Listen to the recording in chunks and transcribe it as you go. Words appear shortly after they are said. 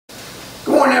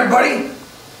morning, everybody.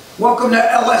 Welcome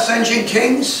to LS Engine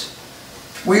Kings.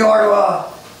 We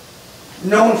are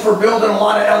known for building a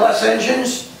lot of LS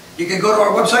engines. You can go to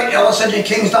our website,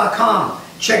 lsenginekings.com.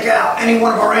 Check out any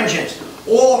one of our engines.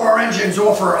 All of our engines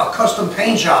offer a custom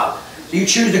paint job. So you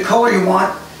choose the color you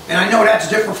want, and I know that's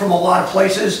different from a lot of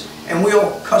places, and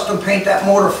we'll custom paint that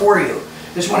motor for you.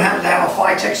 This one happens to have a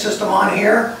Phytech system on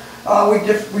here.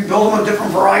 We build them in a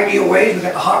different variety of ways. We've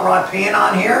got the hot rod pan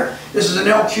on here. This is an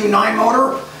LQ9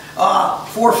 motor,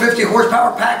 450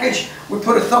 horsepower package. We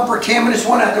put a thumper cam in this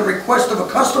one at the request of a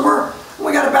customer.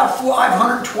 We got about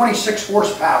 526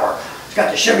 horsepower. It's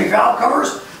got the Chevy valve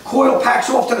covers, coil packs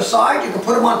off to the side. You can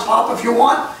put them on top if you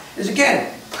want. It's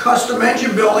again, custom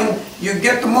engine building. You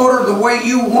get the motor the way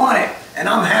you want it, and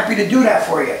I'm happy to do that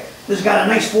for you. This has got a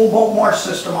nice full bolt march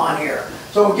system on here.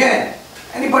 So again,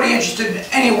 anybody interested in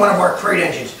any one of our crate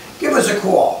engines, give us a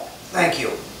call. Thank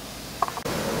you.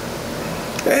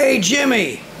 Hey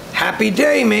Jimmy, happy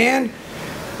day, man.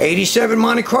 87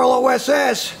 Monte Carlo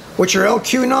SS with your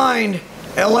LQ9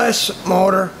 LS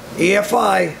motor,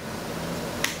 EFI.